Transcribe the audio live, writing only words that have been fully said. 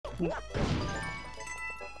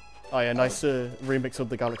Oh yeah, nice remix of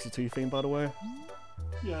the Galaxy 2 theme, by the way.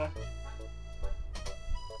 Yeah.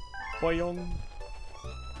 Boyong.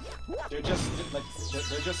 They're just like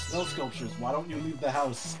they're just snow sculptures. Why don't you leave the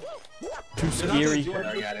house? Too They're not gonna scary. do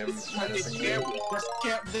anything. At him. They're scary.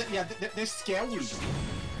 They're scary.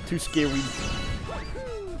 Too scary.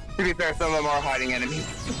 To be fair, some of them are hiding enemies.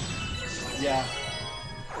 Yeah.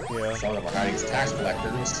 Yeah. Some of them are hiding as tax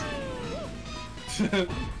collectors.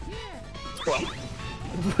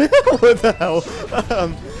 What the hell?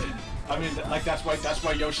 I mean, like that's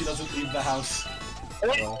why Yoshi doesn't leave the house.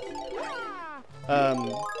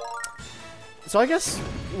 So I guess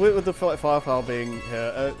with the Fireflower being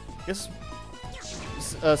here, I guess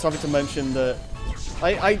something to mention that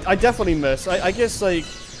I definitely miss. I guess like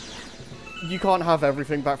you can't have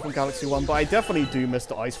everything back from Galaxy 1, but I definitely do miss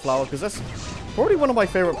the Ice Flower because that's probably one of my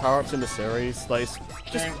favorite power-ups in the series. Like it's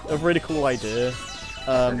just a really cool idea.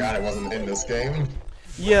 I forgot it wasn't in this game.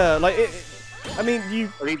 Yeah, like I mean you.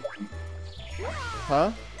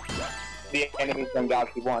 Huh? The enemies from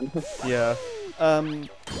Galaxy 1. Yeah.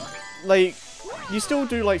 Like, you still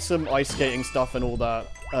do, like, some ice skating stuff and all that,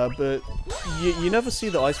 but you never see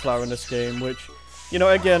the Ice Flower in this game, which, you know,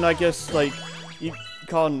 again, I guess, like, you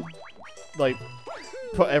can't, like,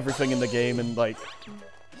 put everything in the game and, like,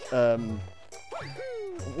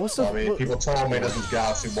 what's the... I mean, people told me this is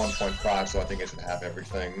Galaxy 1.5, so I think I should have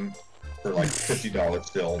everything for, like, $50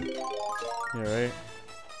 still. Yeah, right?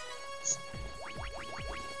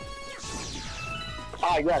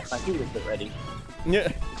 Ah, yes, my heat is ready.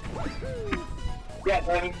 Yeah.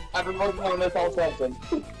 Yeah, I've been working on this all session.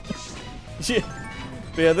 Yeah.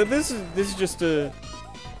 But yeah, this is just a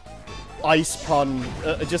ice pun,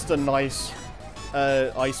 just a nice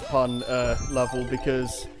ice pun level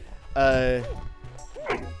because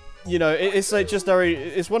you know it's like just very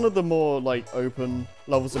it's one of the more like open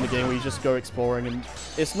levels in the game where you just go exploring and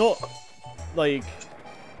it's not like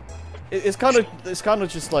it's kind of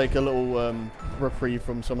just like a little reprieve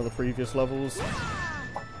from some of the previous levels.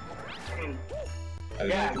 I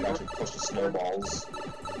didn't think actually push the snowballs.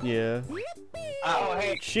 Yeah. Oh,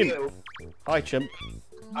 hey, Chimp. you. Hi, Chimp.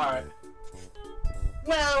 Alright.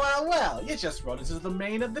 Well, you just rode into the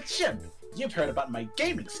domain of the chimp. You've heard about my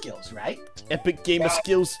gaming skills, right? Epic gamer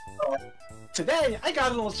skills. Today, I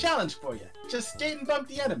got a little challenge for you. Just skate and bump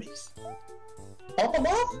the enemies. Bump them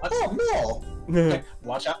off? Oh, no! Okay,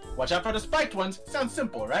 watch out for the spiked ones. Sounds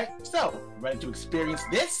simple, right? So, ready to experience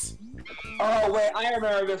this? Oh, wait, I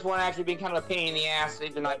remember this one actually being kind of a pain in the ass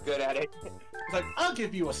if you're not good at it. It's like, I'll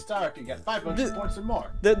give you a star if you get 500 points or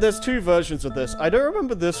more. There's two versions of this. I don't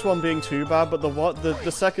remember this one being too bad, but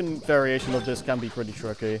the second variation of this can be pretty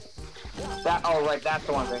tricky. Oh, right, that's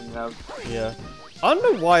the one thing, though. Yeah. I don't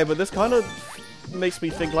know why, but this kind of makes me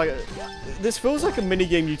think like this feels like a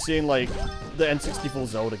minigame you'd see in like the N64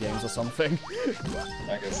 Zelda games or something.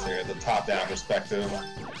 I guess here, the top-down perspective.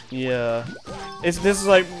 Yeah. This is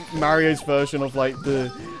like Mario's version of like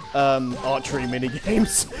the archery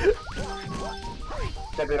minigames.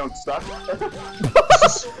 That they don't suck.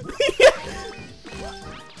 Yeah.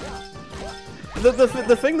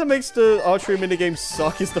 The thing that makes the archery minigames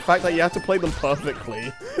suck is the fact that you have to play them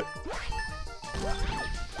perfectly.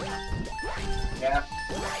 Yeah.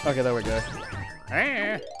 Okay, there we go.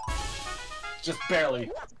 Just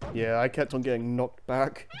barely. Yeah, I kept on getting knocked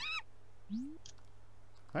back.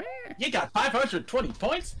 You got 520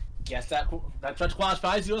 points? Guess that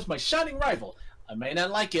qualifies you as my shining rival. I may not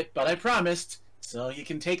like it, but I promised. So you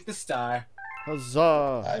can take the star.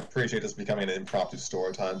 Huzzah! I appreciate this becoming an impromptu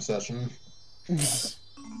story time session.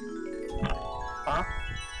 Huh?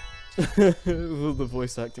 The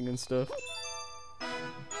voice acting and stuff.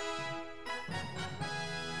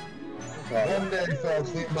 One day,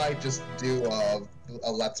 folks, we might just do a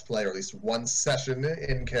Let's Play, or at least one session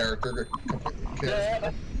in character, completely in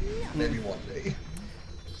character. Maybe one day.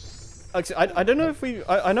 Actually, I don't know if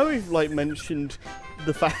I know we've like mentioned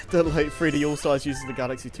the fact that like 3D All Stars uses the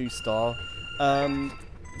Galaxy 2 Star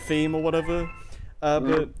theme or whatever,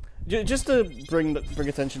 but just to bring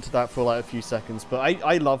attention to that for like a few seconds. But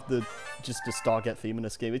I love the Stargate theme in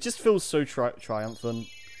this game. It just feels so triumphant.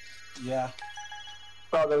 Yeah.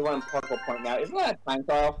 Oh, there's one purple point now. Isn't that time,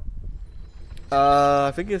 Carl?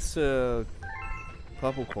 I think it's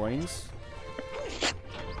purple coins.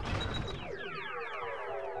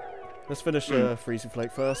 Let's finish Freezing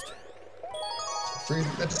Flake first.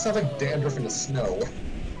 That just sounds like dandruff in the snow.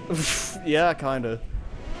 Yeah, kinda.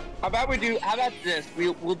 How about this?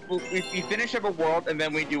 We finish up a world and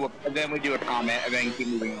then we do a comment and then keep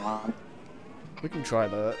moving on. We can try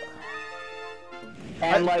that.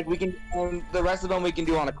 And like we can, the rest of them we can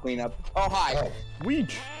do on a cleanup. Oh hi. Oh.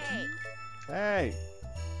 Weech. Hey.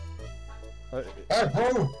 Hey, bro,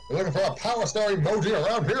 you looking for a power star emoji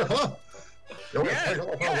around here, huh? Yes,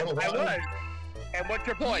 I was. And what's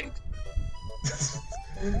your point?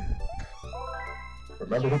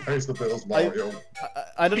 Remember who pays the bills, Mario.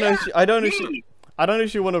 I don't know. I don't know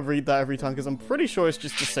if you want to read that every time because I'm pretty sure it's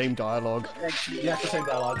just the same dialogue. Yeah, it's the same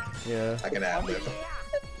dialogue. Yeah. I can add lib.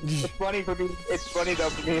 It's funny for me. It's funny though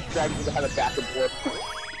for me and Dragon to have a back and forth.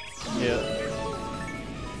 Yeah.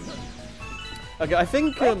 Okay, I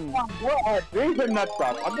think There's a nut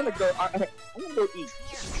stuff. I'm gonna go eat.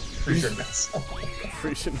 Appreciate that.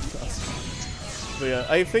 Appreciate that. But yeah,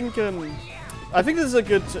 I think this is a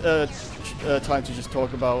good time to just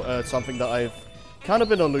talk about something that I've kind of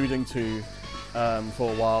been alluding to for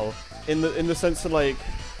a while, in the sense of like,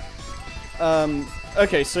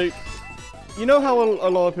 okay, so you know how a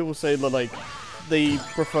lot of people say that like they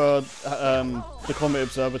prefer the Comet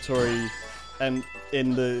Observatory and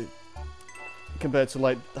compared to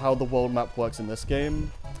like how the world map works in this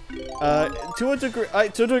game. To a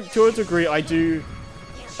degree, I do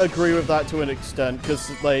agree with that to an extent, because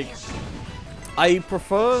like I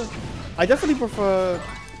definitely prefer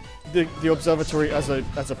the observatory as a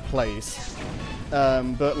place,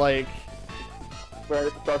 but like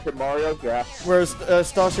Whereas Starship Mario, yeah. Whereas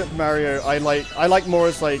Starship Mario, I like more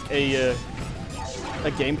as like a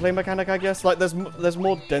gameplay mechanic, I guess. Like there's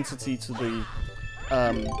more density to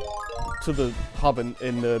the hub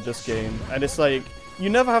in this game, and it's like you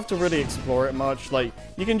never have to really explore it much. Like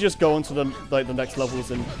you can just go onto the next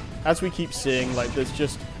levels, and as we keep seeing, like it's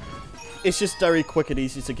just very quick and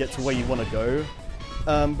easy to get to where you want to go.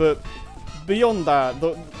 But beyond that,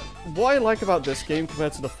 what I like about this game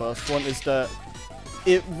compared to the first one is that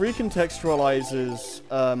it recontextualizes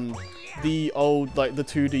the old, like, the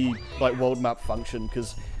 2D, like, world map function,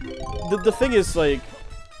 because the thing is, like,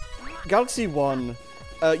 Galaxy 1,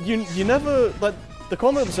 you never, like, the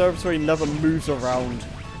Comet Observatory never moves around,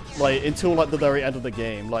 like, until, like, the very end of the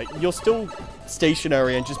game. Like, you're still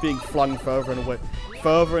stationary and just being flung further and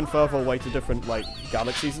further away to different, like,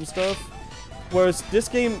 galaxies and stuff. Whereas this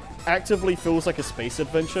game actively feels like a space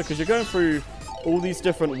adventure, because you're going through all these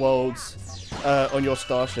different worlds on your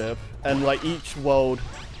starship, and like each world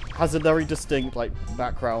has a very distinct like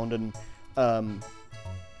background and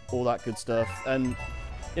all that good stuff, and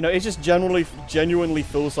you know, it just genuinely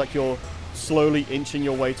feels like you're slowly inching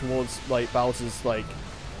your way towards like Bowser's like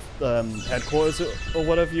headquarters or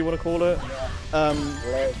whatever you want to call it,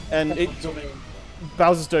 and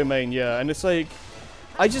Bowser's domain, yeah, and it's like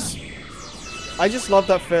I just love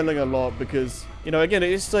that feeling a lot, because you know, again,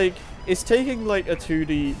 it's like it's taking like the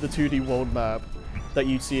 2D world map that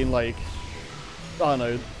you'd see in like, I don't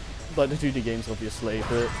know, like the 2D games obviously,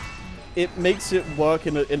 but it makes it work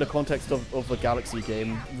in the context of a Galaxy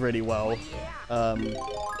game really well,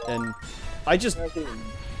 and I just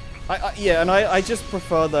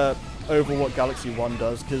prefer that over what Galaxy 1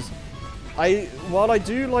 does, because while I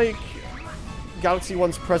do like Galaxy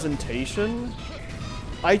 1's presentation,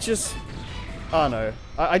 I don't know.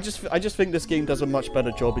 I just think this game does a much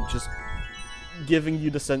better job at just giving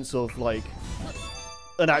you the sense of like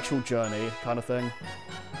an actual journey kind of thing.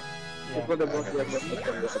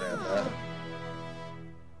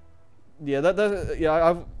 Yeah,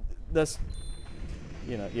 that's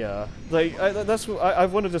you know, yeah. Like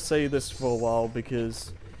I've wanted to say this for a while,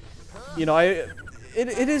 because you know, it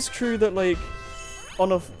is true that like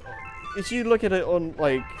if you look at it on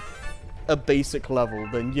like a basic level,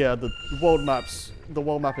 then yeah, the world map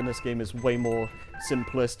in this game is way more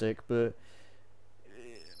simplistic, but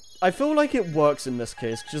I feel like it works in this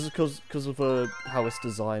case just because of how it's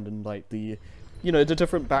designed, and like the, you know, the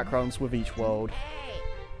different backgrounds with each world.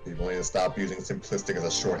 People need to stop using simplistic as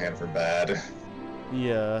a shorthand for bad.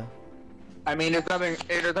 Yeah. I mean, there's nothing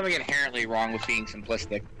inherently wrong with being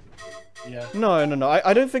simplistic. Yeah. No.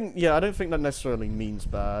 I don't think that necessarily means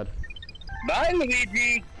bad. Bye,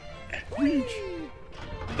 Luigi.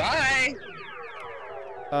 Bye.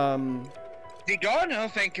 Is he gone? Oh,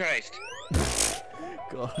 thank Christ.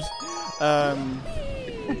 God.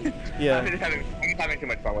 Yeah. I'm having too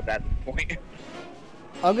much fun with that point.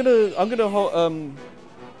 I'm gonna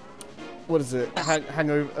what is it?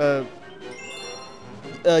 Hangover.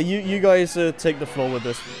 You guys take the floor with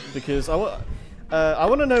this, because I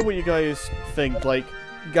want to know what you guys think. Like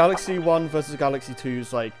Galaxy 1 versus Galaxy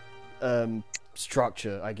 2's like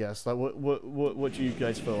structure, I guess. Like what do you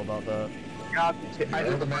guys feel about that?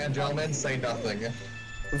 You're the man, gentlemen. Say nothing.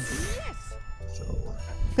 So.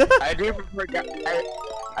 I do prefer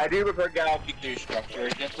Galaxy 2 structure,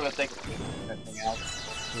 just for the sake of anything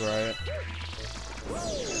else. Right.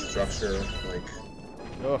 Structure, like...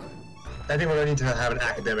 Ugh. I think we're going to need to have an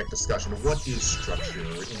academic discussion. What is structure?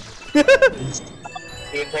 The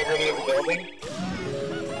integrity of the building.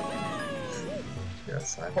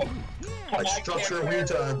 Yes, like structure. We need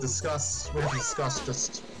to discuss. We have to discuss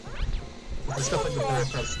just the stuff like the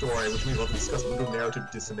Minecraft story, which means we'll have to discuss little narrative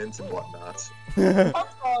dissonance and whatnot. I'm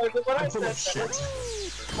sorry, but when I I'm full said of shit.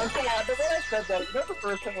 I'm sorry, but when I said that, you know the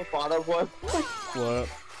first thing I thought of was, What?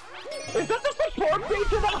 is that the support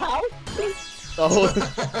page of the house? Oh.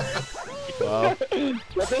 Wow.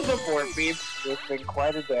 This is a support page. It's been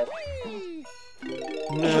quite a bit.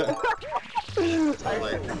 Nah. I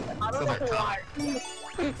don't know why.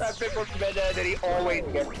 That big was meta that he always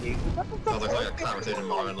gets me. Sounds like a conversation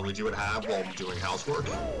Mario and Luigi would have while doing housework.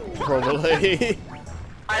 Probably.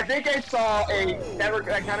 I think I saw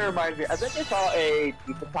that kind of reminds me. I think I saw a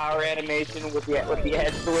Pizza Power animation with the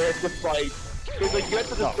heads where it's just like, it's like you have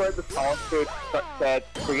to destroy the song to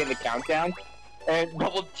begin the countdown, and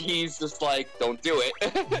Bubble T's just like, don't do it.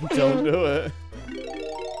 Don't do it.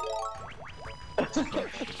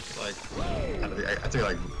 Like, I think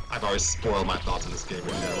like I've always spoiled my thoughts on this game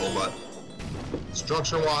in general, but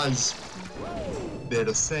structure-wise, they're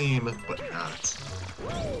the same, but not.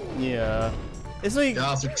 Yeah. It's like...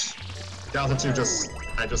 Galaxy 2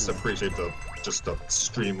 I just appreciate the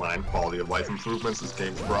streamlined quality of life improvements this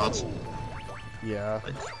game's brought. Yeah.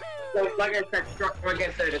 So, like I said, like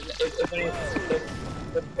I said, it's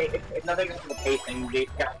nothing against the pacing.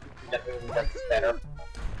 That's better.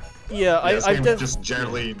 Yeah, Yeah, this I game just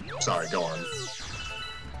generally. Sorry, go on.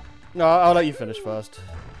 No, I'll let you finish first.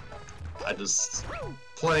 I just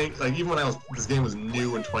playing like even when this game was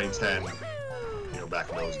new in 2010, you know, back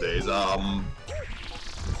in those days.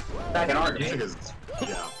 Back in our Music day. is,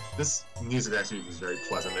 yeah, this music actually is very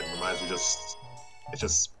pleasant. It reminds me it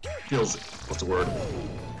just feels, what's the word?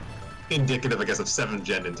 Indicative, I guess, of 7th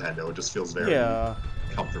gen Nintendo. It just feels very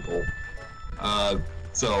comfortable.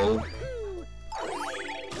 So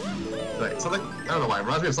like, I don't know why, it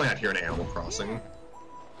reminds me of something I'd hear in Animal Crossing.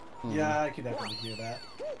 Yeah, I could definitely hear that.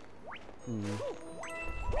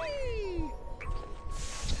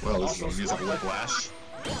 Well, this is a music whiplash.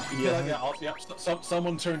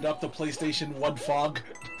 Someone turned up the PlayStation 1 fog.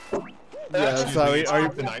 Yeah, so are you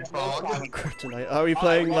Kryptonite fog. Kryptonite. Are we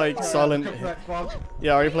playing like Silent?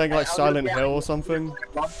 Yeah, are you playing like Silent Hill or something?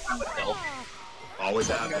 Always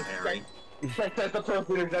have been, Harry. Says the person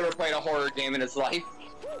who's never played a horror game in his life.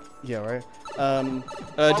 Yeah, right. Although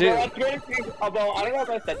I don't know if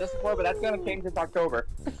I said this before, but that's gonna change this October.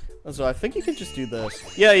 So I think you can just do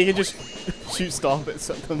this. Yeah, you can just shoot star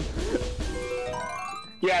bits at them.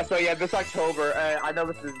 Yeah, so yeah, this October, I know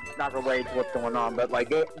this is not related to what's going on, but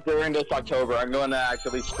like during this October, I'm going to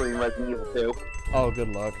actually stream Resident Evil 2. Oh, good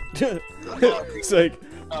luck. Good luck. It's like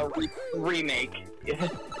Remake.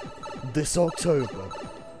 this October.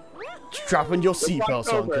 Strap in your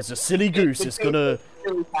seatbelts on, because the silly goose is gonna.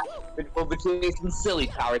 Well, between some silly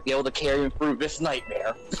power to be able to carry him through this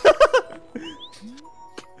nightmare.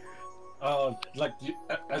 Like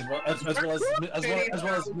as well as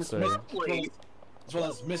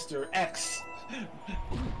Mr. X.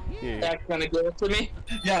 Yeah. That's gonna give it to me.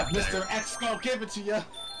 Yeah, Mr. X gonna give it to you.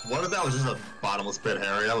 What if that was just a bottomless pit,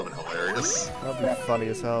 Harry? That would've been hilarious. That'd be funny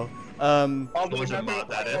as hell. Someone should mod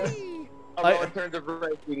that in. Although in terms of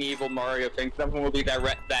Resident Evil Mario things, someone will be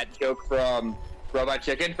that joke from Robot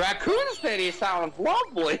Chicken. Raccoon City sounds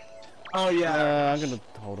lovely. Oh yeah. I'm gonna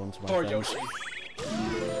hold on to my Poor phone. Yoshi.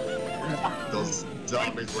 Those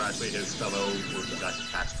zombies were actually his fellow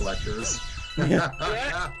tax collectors. Yeah.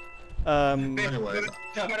 Anyways,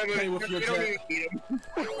 Play with your jet.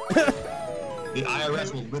 the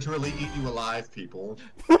IRS will literally eat you alive, people.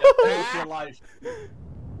 Play with your life.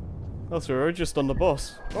 Oh, so we're just on the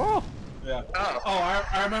boss. Oh. Yeah. Oh,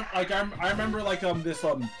 I remember. Like I remember like this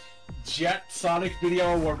Jet Sonic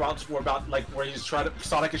video where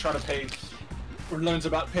Sonic is trying to pay, or learns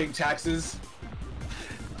about paying taxes.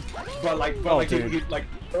 But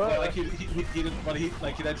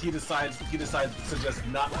he decides to just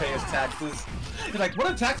not pay his taxes. He's like, what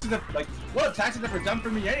have taxes ever done for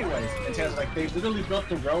me anyways? And Tan's like, they literally built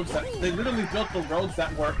the roads that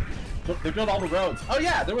were. They built all the roads. Oh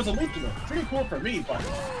yeah, there was a loop to it. Pretty cool for me, but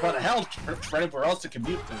hell for everywhere else to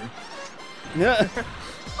commute through. Yeah.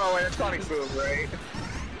 Oh, and it's Sonic Boom, right?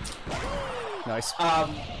 Nice. No,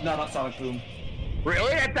 not Sonic Boom.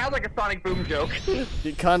 Really? That sounds like a Sonic Boom joke.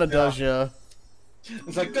 It kind of does, yeah.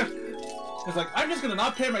 It's like, I'm just gonna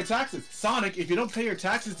not pay my taxes. Sonic, if you don't pay your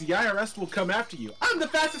taxes, the IRS will come after you. I'm the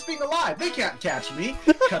fastest thing alive. They can't catch me.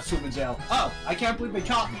 Cuts to him in jail. Oh, I can't believe they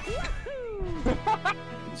caught me.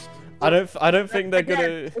 I don't think they're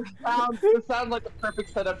gonna. It sounds like the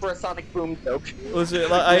perfect setup for a Sonic Boom joke. Was it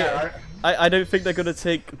like I don't think they're gonna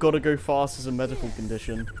take "Gotta Go Fast" as a medical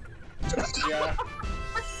condition. Yeah.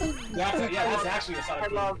 That's actually a Sonic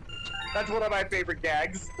Boom. That's one of my favorite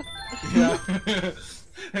gags. Yeah.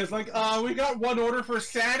 It's like, we got one order for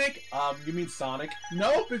Sonic. You mean Sonic?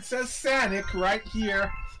 Nope, it says Sonic right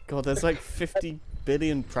here. God, there's like 50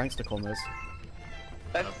 billion prankster comments.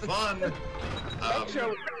 That's fun. That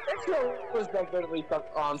show was definitely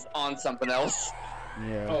on something else.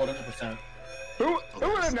 Yeah. Oh, 100%. Who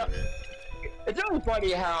would have known? It's really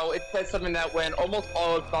funny how it says something that when almost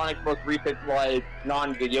all of Sonic's most recent like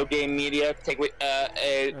non-video game media,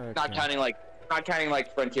 not counting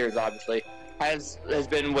like Frontiers obviously, has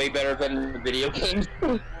been way better than the video games.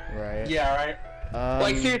 Right. Yeah, right.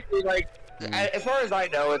 Like seriously, like as far as I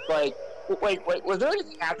know, it's like wait, was there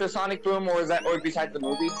anything after Sonic Boom, or besides the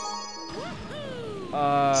movie?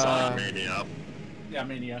 Sonic Mania. Yeah,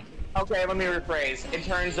 Mania. Okay, let me rephrase. In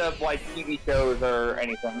terms of like TV shows or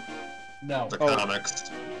anything. No. The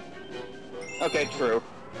comics. Okay, true.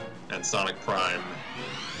 And Sonic Prime.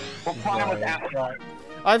 Well, Prime was after.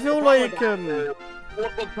 I feel like Well,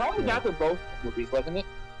 Prime was after both movies, wasn't it?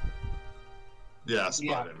 Yeah,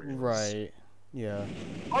 Spider-Man. Yeah. right. Yeah.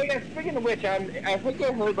 Oh yeah. Speaking of which, I think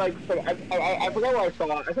I heard like I forgot what I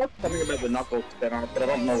saw. I saw something about the Knuckles spin-off, but I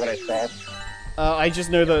don't know what I saw. I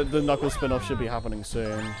just know that the Knuckles spin-off should be happening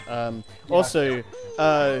soon. Also,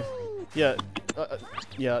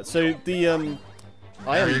 yeah. So the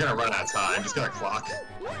You're gonna run out of time. Just got a clock.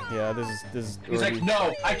 Yeah, this is. He's already, like,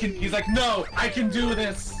 no, I can. He's like, no, I can do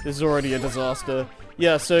this. This is already a disaster.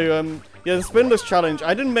 Yeah. So yeah, the spinless challenge.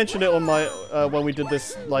 I didn't mention it on my when we did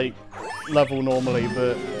this like level normally,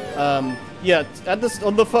 but yeah,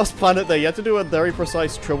 on the first planet there, you have to do a very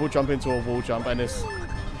precise triple jump into a wall jump, and it's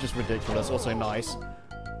just ridiculous. Also nice.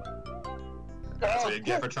 That's what you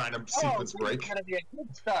get for trying to sequence break.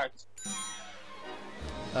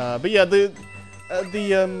 But yeah, the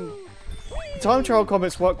time trial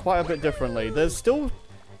comics work quite a bit differently. There's still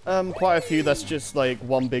quite a few that's just like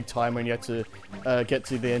one big time when you have to get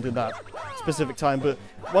to the end of that specific time. But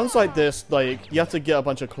ones like this, like you have to get a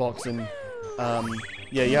bunch of clocks and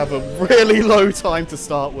yeah, you have a really low time to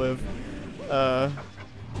start with.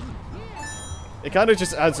 It kind of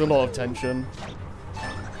just adds a lot of tension.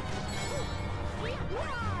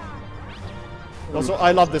 Also,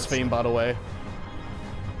 I love this theme, by the way.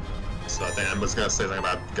 So I think I'm just gonna say something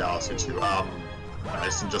about Galaxy 2. I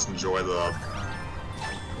just enjoy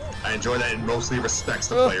I enjoy that it mostly respects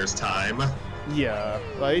the player's time. Yeah,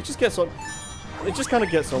 like it just gets on. It just kind of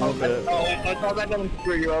gets on with it. Oh, that doesn't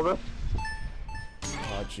screw you over.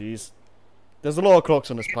 Oh, jeez. There's a lot of clocks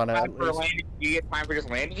on this planet. At least. Do you get time for just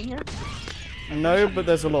landing here? No, but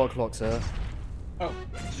there's a lot of clocks here. Oh,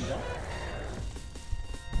 you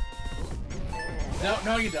don't?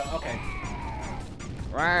 No, you don't. Okay.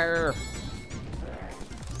 Rawr.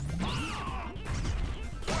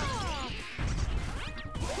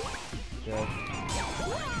 Yeah.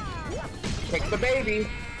 Kick the baby.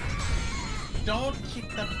 Don't kick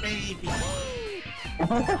the baby.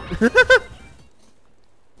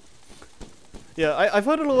 Yeah, I've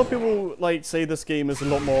heard a lot of people like say this game is a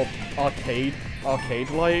lot more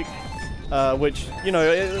arcade-like, which, you know,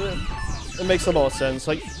 it makes a lot of sense.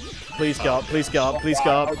 Like, please get up, please get up, please get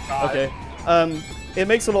up. Okay. It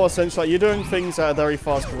makes a lot of sense. Like, you're doing things at a very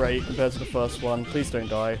fast rate compared to the first one. Please don't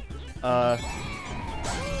die. Oh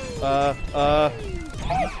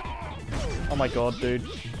my god, dude.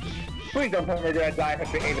 Please don't tell me they're gonna die if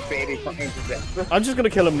they ate a baby from into this. I'm just gonna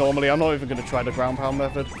kill him normally. I'm not even gonna try the ground pound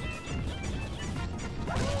method.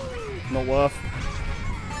 Not worth.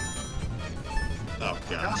 Oh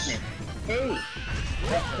gosh. Hey.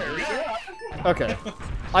 Okay.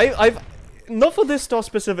 I've not for this star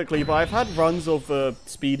specifically, but I've had runs of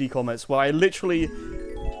speedy comets where I'm literally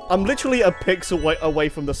a pixel away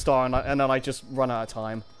from the star, and then I just run out of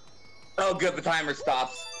time. Oh, good. The timer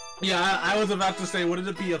stops. Yeah, I was about to say, wouldn't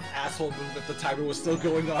it be an asshole move if the timer was still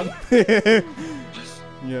going on?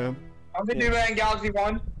 Yeah. How did you do that in Galaxy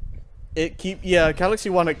 1? Yeah,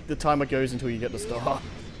 Galaxy 1, the timer goes until you get the star.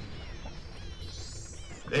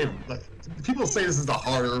 People say this is the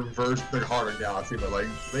harder version, the harder Galaxy, but like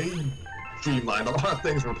they streamlined a lot of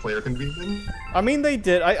things for player convenience. I mean, they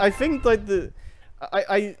did. I think like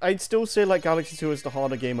I'd still say like Galaxy 2 is the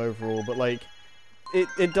harder game overall, but like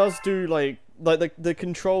it does do like the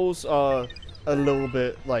controls are a little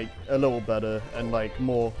better and like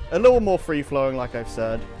a little more free flowing, like I've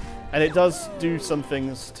said, and it does do some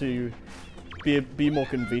things to be more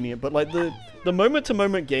convenient. But like the moment to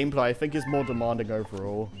moment gameplay, I think, is more demanding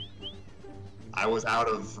overall. I was out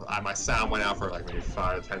of my sound went out for like maybe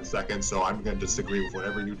 5 to 10 seconds, so I'm gonna disagree with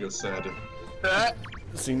whatever you just said.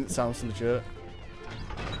 Sounds legit.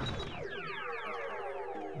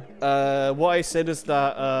 What I said is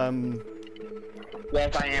that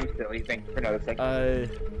Yes, I am silly. Thank you for noticing.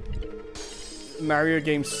 Mario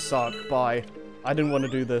games suck. Bye. I didn't want to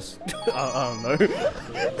do this. I don't know.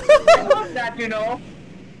 I love that, you know.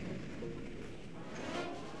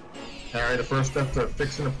 Harry, the first step to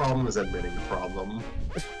fixing a problem is admitting the problem.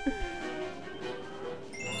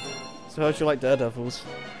 So how'd you like Daredevils?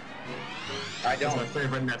 I It's don't. my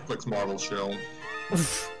favorite Netflix Marvel show.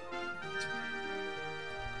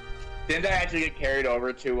 Didn't I actually get carried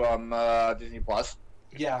over to Disney Plus?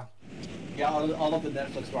 Yeah. Yeah, all of the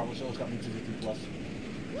Netflix Marvel shows got me to Disney Plus.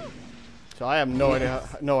 So I have no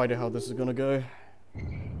idea how this is gonna go.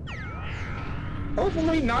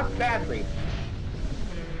 Hopefully not badly.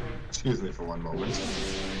 Excuse me for one moment.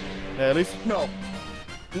 Yeah, at least No.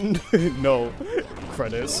 no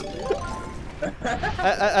credits.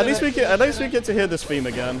 At least we get to hear this theme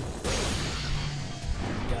again.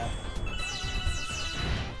 Yeah.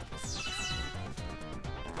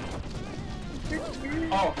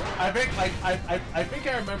 Oh, I think like I think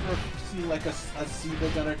I remember seeing like a Seba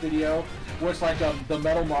Gunner video where it's like the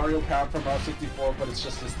Metal Mario power from 64, but it's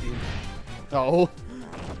just this theme. Oh.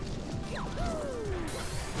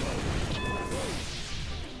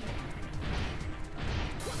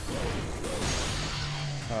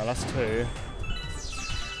 Oh, that's 2.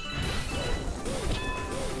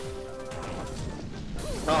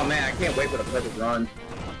 Oh man, I can't wait for the perfect run.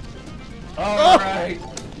 All right.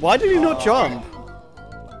 Why did he not jump?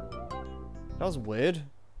 That was weird.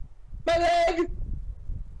 My leg!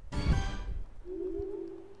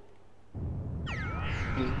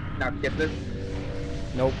 Now skip this.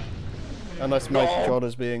 Nope. Unless my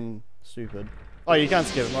controller's being stupid. Oh, you can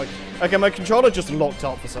skip it. Like, okay, my controller just locked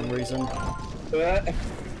up for some reason.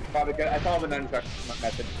 Probably good. I saw the nunchuck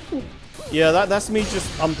method. Yeah, that's me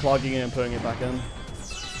just unplugging it and putting it back in.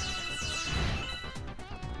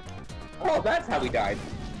 Oh, that's how we died.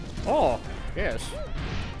 Oh, yes.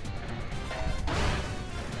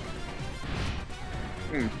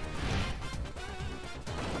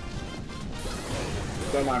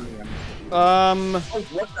 Don't mind me. Oh,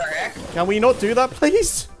 What the heck? can we not do that,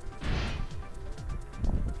 please?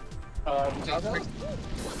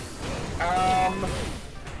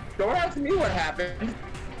 Don't ask me what happened.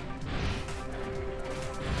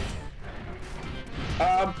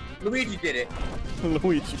 Luigi did it.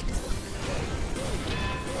 Luigi.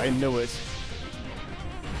 I knew it.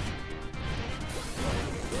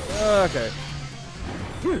 Okay.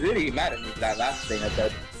 He was really mad at me for that last thing I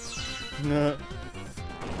said.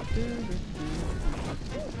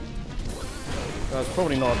 That's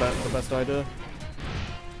probably not the best idea.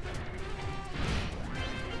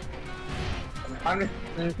 I'm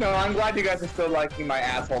glad you guys are still liking my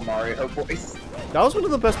asshole Mario voice. That was one of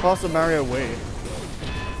the best parts of Mario Wii.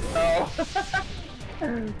 Oh.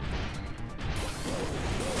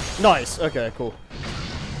 Nice. Okay, cool.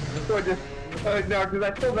 So I just, no, because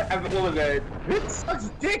I still have all of it. It sucks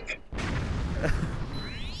dick.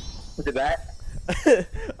 Look at that.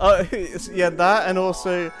 Yeah, that, and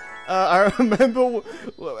also I remember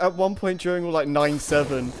at one point during like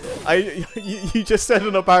 9/7, you just said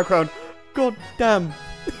in the background, "God damn."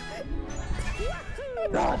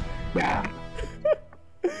 God damn.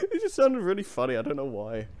 It just sounded really funny. I don't know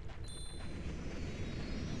why.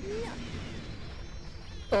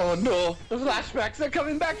 Oh no, the flashbacks are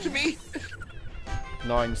coming back to me.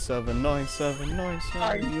 9/7, 9/7,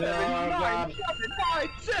 9/7.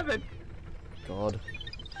 9/7. God.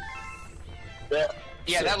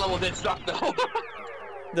 Yeah, that level did suck though.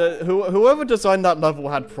 Whoever designed that level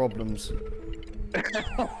had problems.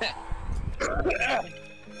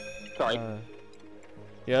 Sorry.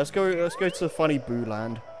 Yeah, let's go to Funny Boo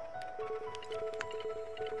Land.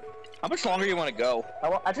 How much longer do you want to go?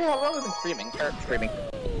 Actually, how long have we been streaming?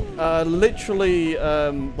 Literally,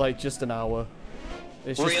 like just an hour.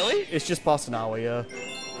 It's just, Really? It's just past an hour, yeah.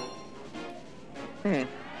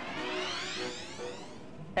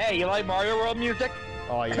 Hey, you like Mario World music?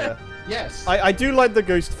 Oh yeah. Yes. I do like the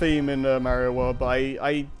ghost theme in Mario World, but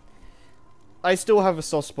I still have a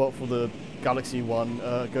soft spot for the Galaxy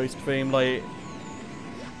 1 ghost theme. Like,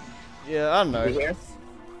 yeah, I don't know. Here?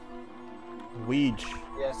 Weege.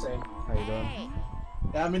 Yeah, same. How you doing?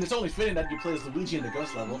 I mean, it's only fitting that you play as Luigi in the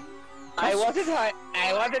ghost level. I wasn't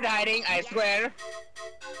hiding, I swear.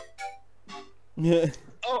 Yeah.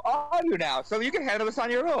 Oh, are you now? So you can handle this on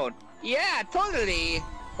your own. Yeah, totally.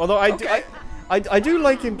 Although I I do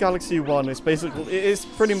like in Galaxy 1, it's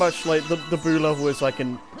pretty much like the Boo level is like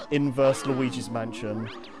an inverse Luigi's Mansion.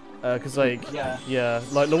 Cause like, yeah,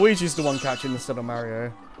 like Luigi's the one catching instead of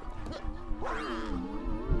Mario.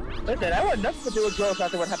 Listen, I want nothing to do with growth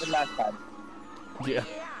after what happened last time. Yeah.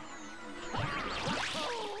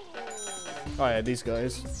 Oh yeah, these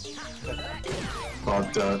guys.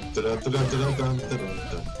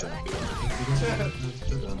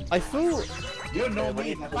 I feel... You know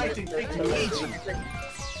me, the fighting freak Luigi.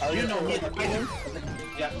 You know me, the fighting...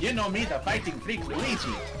 Yeah, you know me, the fighting freak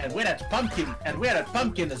Luigi. And we're at Pumpkin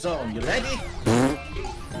Zone. You ready?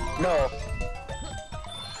 No.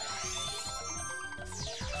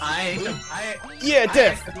 I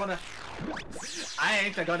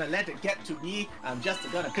ain't gonna let it get to me. I'm just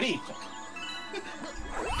gonna creep.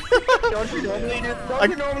 Don't you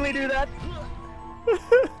normally do that?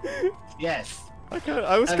 Yes.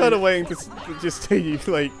 I was kind of waiting to just see you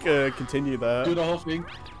like continue that. Do the whole thing.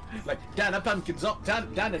 Like down in Pumpkin Zone,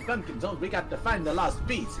 we got to find the lost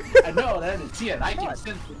piece. I know that it's here. I can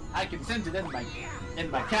sense it in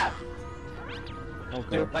my cap.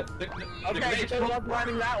 Okay. Good luck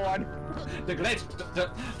finding that one. The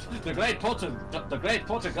great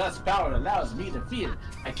poltergeist power allows me to feel.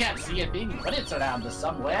 I can't see a thing, but it's around us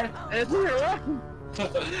somewhere. It's here.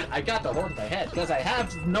 I got to hold my head because I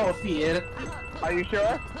have no fear. Are you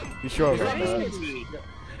sure? You sure about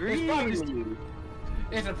Really?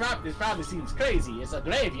 It probably seems crazy. It's a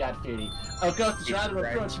graveyard fairy. A ghost tried to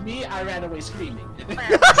approach me. I ran away screaming.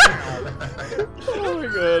 Oh my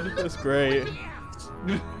god, that's great.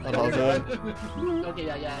 I love it. Okay,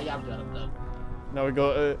 yeah, I'm done. Now we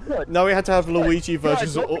got. Now we had to have Luigi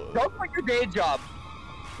versions of. Don't quit your day job.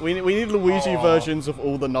 We need Luigi versions of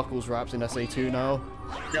all the Knuckles raps in SA2 now.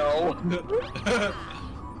 No.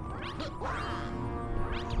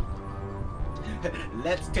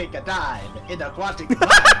 Let's take a dive in aquatic mine.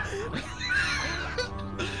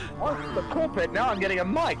 What's the culprit? Now I'm getting a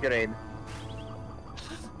migraine.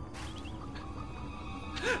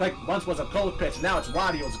 Like once was a cold pit, now it's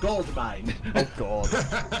Wario's gold mine. Oh god.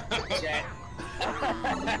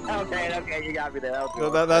 Okay, you got me there.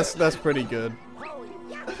 That's pretty good.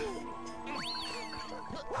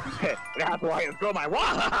 That's why it's gold mine.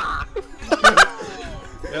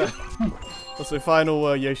 Yeah. That's the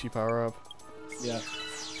final Yoshi power up. Yeah.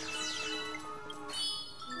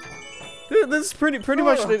 This is pretty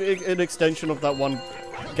much an extension of that one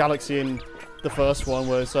Galaxy in the first one,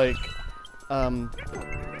 where it's like,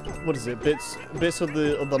 what is it? Bits of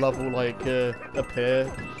the level like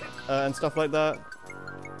appear and stuff like that.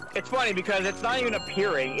 It's funny because it's not even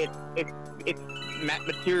appearing; it's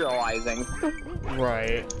materializing.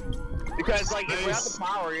 Right. Because like if without the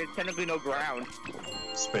power, it's technically no ground.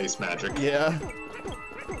 Space magic. Yeah.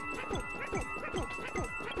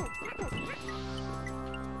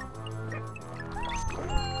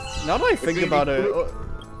 Now that I think about it,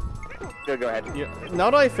 Go ahead. Yeah.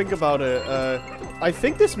 Now that I think about it, I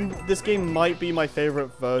think this game might be my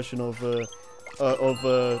favorite version of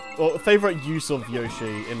or favorite use of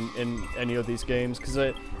Yoshi in any of these games, because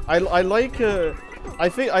I like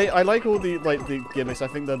I like all the gimmicks. I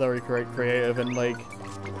think they're very creative, and like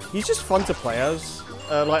he's just fun to play as.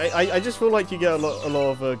 Like I just feel like you get a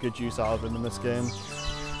lot of good use out of him in this game.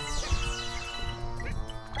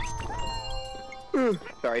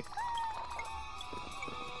 Sorry.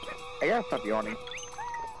 I gotta stop yawning.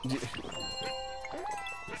 I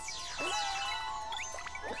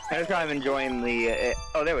just kind of enjoying the.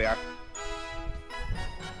 Oh, there we are.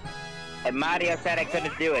 And Mario said I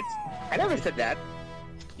couldn't do it. I never said that.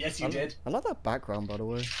 Yes, you did. I like that background, by the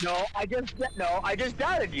way. No, I just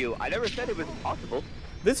doubted you. I never said it was impossible.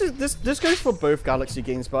 This goes for both Galaxy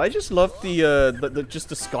games, but I just love the just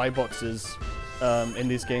the skyboxes in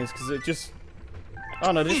these games, because it just, I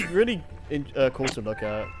don't know, just really cool to look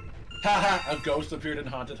at. Haha, a ghost appeared in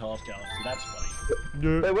Haunted Halls Galaxy. That's funny.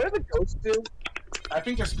 Wait, what did the ghost do? I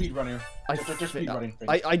think they're speedrunning. They're speedrunning things.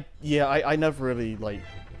 I never really like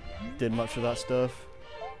did much of that stuff.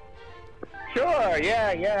 Sure,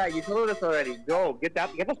 yeah, you told us already. Go, get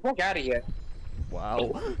the fuck out of here.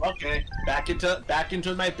 Wow. Okay, back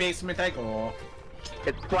into my basement I go.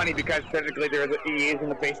 It's funny because technically there is in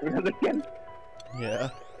the basement of the game. Yeah.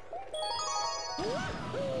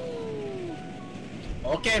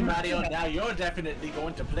 Okay, Mario, now you're definitely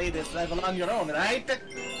going to play this level on your own, right?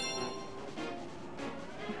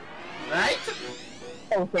 Right?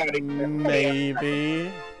 Oh, sorry.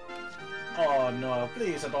 Maybe. Oh no,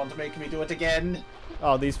 please don't make me do it again.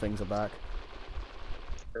 Oh, these things are back.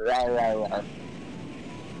 Right.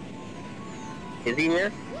 Is he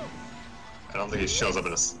here? I don't think he shows up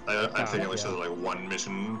in a. I think he only shows up like one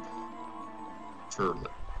mission. for,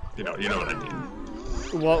 you know what I mean.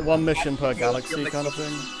 One mission per galaxy kind of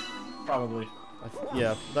thing? Probably.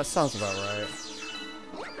 Yeah, that sounds about right.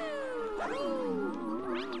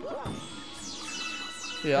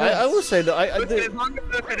 Yeah, I will say that I did... As long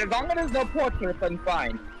as there's no portrait, then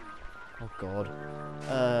fine. Oh god.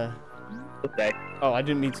 Okay. Oh, I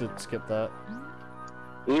didn't mean to skip that.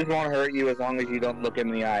 Booze won't hurt you as long as you don't look him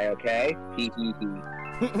in the eye, okay? Hee hee hee.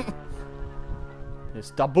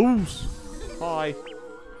 It's Daboos! Hi.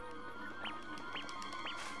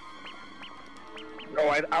 Oh,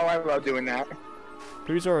 I love doing that.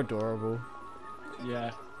 Boos are adorable.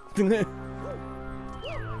 Yeah.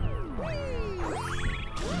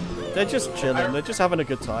 They're just chilling, they're just having a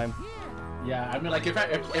good time. Yeah, I mean, like if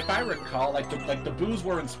I recall, like the boos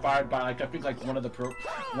were inspired by like I think like one of the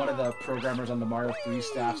programmers on the Mario 3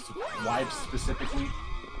 staff's wife specifically.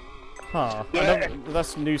 Huh.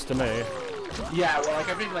 That's news to me. Yeah, well, like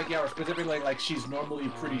I think like yeah, specifically like she's normally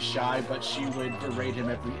pretty shy, but she would berate him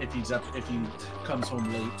if he comes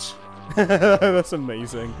home late. That's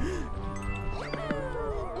amazing.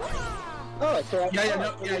 Oh, so Yeah.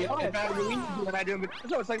 In fact, Luigi when I do,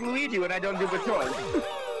 so it's like Luigi when I don't do Patrol.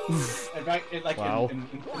 In fact, Wow. in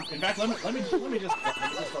fact, let me just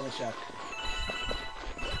double check.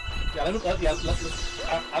 Yeah,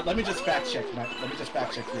 let me just fact check, Matt. Let me just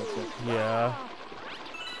fact check real quick. Yeah.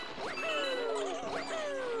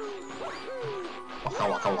 Waka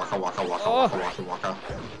waka waka waka waka Oh. waka waka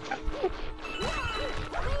waka.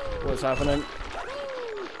 What's happening?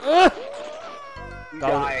 Ah!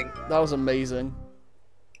 Dying. That was amazing.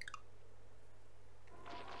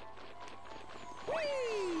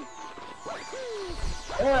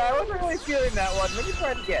 I wasn't really feeling that one. Let me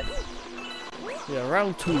try it again. Yeah,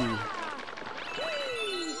 round 2.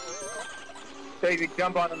 So you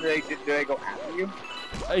jump on them, do they go after you?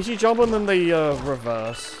 If you jump on them, they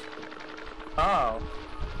reverse. Oh.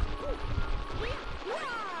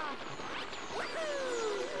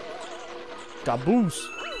 Daboos!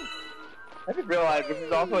 I didn't realize this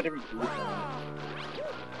is also a different boost sound.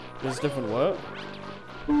 There's different what?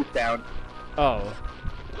 Boost sound. Oh.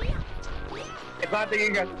 It's not that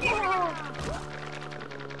you guys.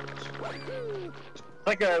 It's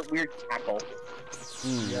like a weird cackle.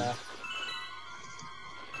 Yeah.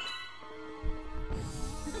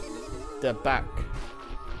 They're back.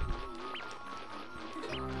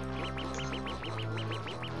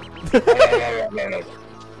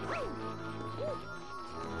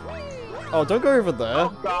 Oh, don't go over there. Oh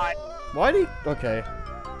god. Why do you... Okay.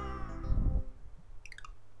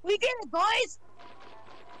 We did it, boys!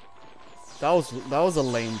 That was a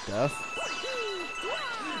lame death.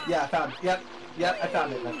 Yeah, I found. Yep, I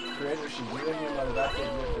found it. Like, creator Shigeru Miyamoto got the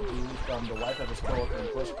gift of being from the wife of his coworker in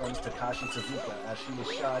Bush Friends, Takashi Suzuka, as she was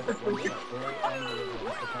shy but was very angry with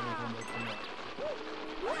him for coming home with him.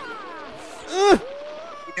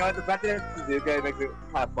 You know what? The fact that it's Suzuka makes it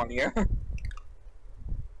kind of funnier.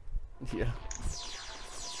 Yeah.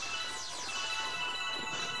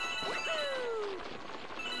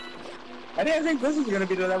 I didn't think this was gonna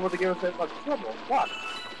be the level to give us that much trouble. Fuck.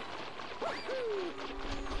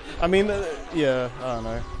 I mean, yeah, I don't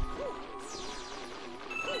know.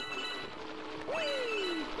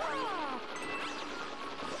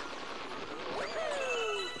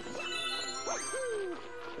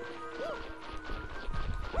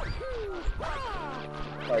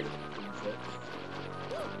 Like,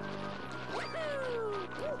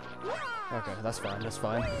 Okay, that's fine, that's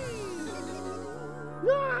fine.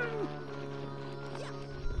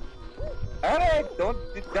 alright, don't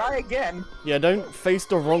die again. Yeah, don't face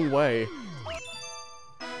the wrong way.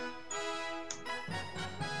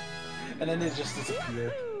 And then they just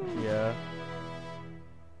disappear. Yeah.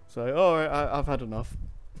 So, alright, I've had enough.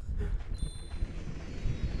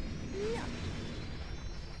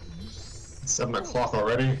 7 o'clock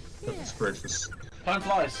already? That's gracious. Time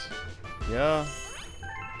flies. Yeah.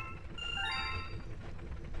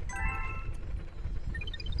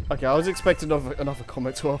 Okay, I was expecting another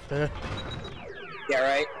comet to up here. Yeah,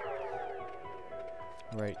 right?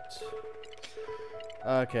 Right.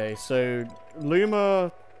 Okay, so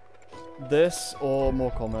Luma, this, or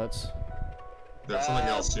more comets? There's something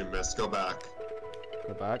else you missed. Go back.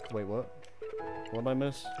 Go back. Wait, what? What did I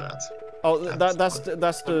miss? That. Oh, that's The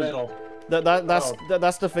the middle.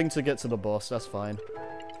 that's the thing to get to the boss. That's fine.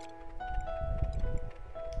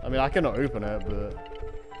 I mean, I cannot open it, but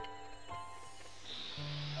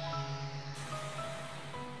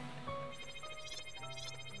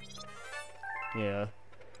yeah.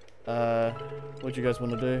 What do you guys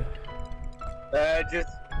want to do? Just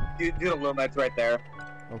do the Lumites right there.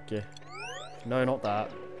 Okay. No, not that.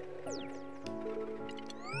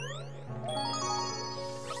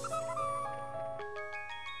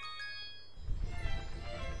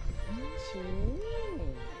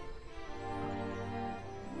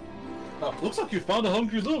 looks like you found a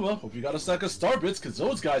hungry Luma. Hope you got a sack of star bits, cause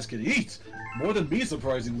those guys can eat. More than me,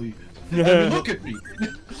 surprisingly. I mean, look at me.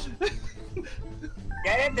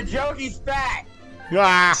 Get it? The joke's fat!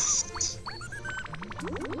 Ah!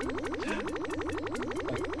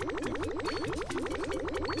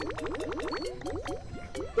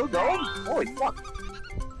 Still going? Holy fuck.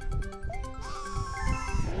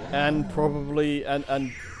 And probably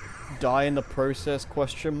and die in the process?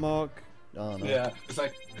 Question mark. Oh, no. Yeah, it's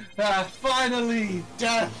like, finally,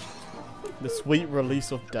 death. The sweet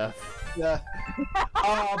release of death. Yeah.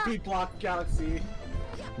 Oh, Beat Block Galaxy.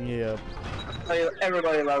 Yeah.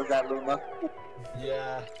 Everybody loves that Luma.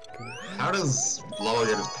 Yeah. How does Lola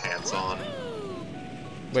get his pants on?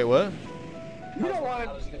 Wait, what? You don't want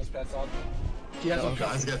How to. does he get his pants on? He has no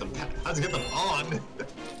How's he get them on? You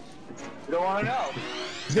don't want to know.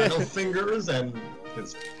 He's got no fingers, and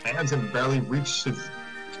his hands can barely reach his.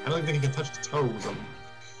 I don't think he can touch the toes.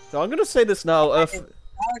 So I'm gonna say this now. It's a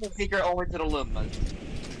secret only to the Lumas.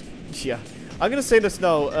 Yeah, I'm gonna say this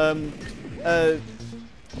now.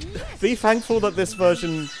 Be thankful that this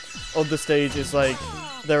version of the stage is like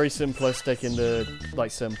very simplistic in the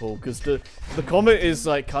simple, because the comet is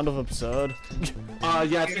like kind of absurd.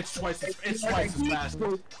 Yeah, it's twice as fast.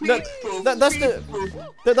 That's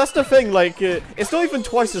the thing. Like, it's not even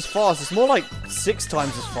twice as fast. It's more like 6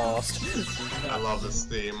 times as fast. I love this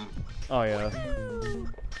theme. Oh yeah.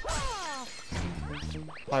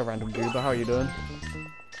 Hi, random goober. How are you doing?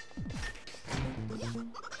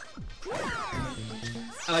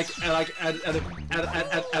 At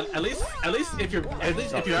least if you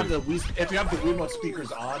have the Wiimote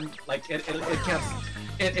speakers on, like it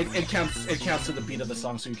counts to the beat of the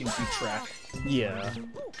song, so you can keep track. Yeah.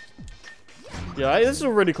 Yeah, this is a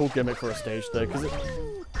really cool gimmick for a stage though, because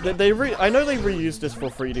I know they reused this for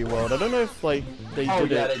 3D World. I don't know if like they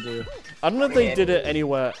did it. They do. I don't know if they did it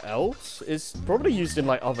anywhere else. It's probably used in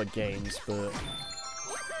like other games, but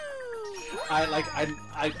I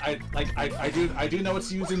do know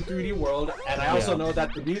it's used in 3D World, and I also know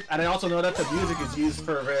that the music is used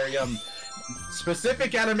for very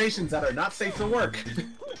specific animations that are not safe for work.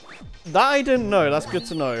 that I didn't know. That's good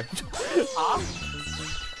to know.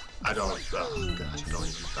 I don't. Oh gosh,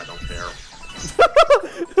 I don't care.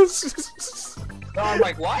 So I'm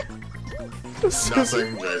like, what?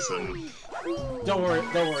 Nothing, Jason. Don't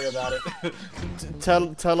worry about it.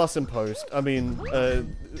 Tell us in post. I mean,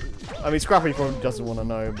 Scrappy probably doesn't want to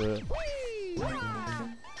know, but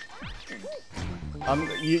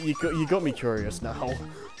you got me curious now.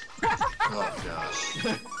 Oh gosh.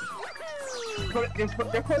 Just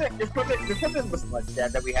put it in the sludge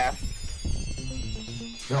chat that we have.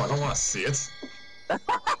 No, I don't want to see it.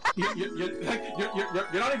 You're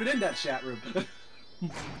not even in that chat room.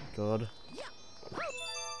 God.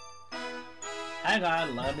 Hang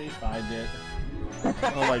on, let me find it.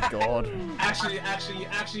 Oh my god. Actually,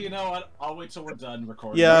 you know what? I'll wait till we're done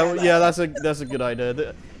recording. Yeah, that's a good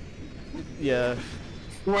idea. Yeah.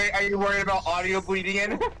 Wait, are you worried about audio bleeding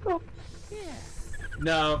in?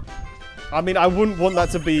 No. I mean, I wouldn't want that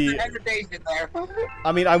to be. Hesitation there.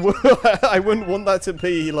 I mean, I wouldn't want that to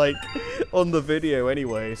be like on the video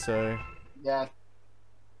anyway. So. Yeah.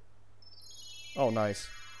 Oh, nice.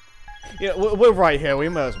 Yeah, we're right here. We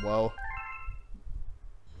may as well.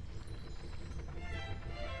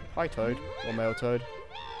 Hi, Toad. Or Male Toad.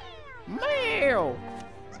 Male!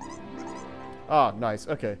 Ah, nice.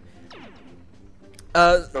 Okay.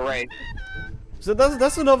 Right. So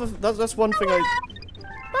that's one thing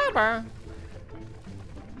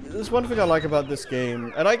There's one thing I like about this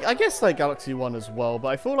game, and I guess like Galaxy 1 as well, but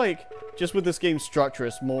I feel like just with this game's structure,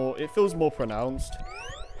 it feels more pronounced.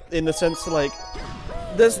 In the sense that, like,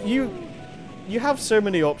 you have so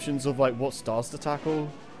many options of like what stars to tackle.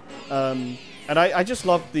 And I just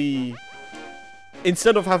love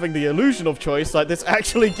instead of having the illusion of choice, like this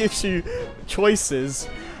actually gives you choices.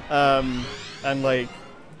 And like,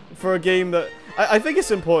 for a game that, I think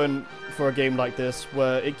it's important for a game like this,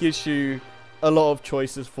 where it gives you a lot of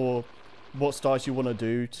choices for what stars you want to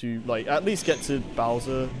do to, like, at least get to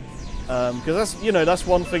Bowser. Because that's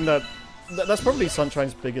one thing that's probably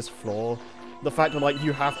Sunshine's biggest flaw. The fact that, like,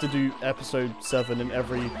 you have to do episode 7 in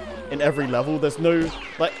every level. There's no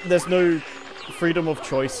freedom of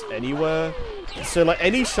choice anywhere. So, like,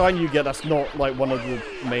 any shine you get that's not, like, one of the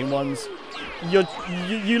main ones, you're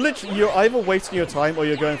either wasting your time or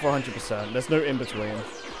you're going for 100%. There's no in between.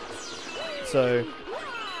 So,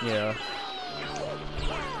 yeah.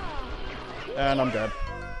 And I'm dead.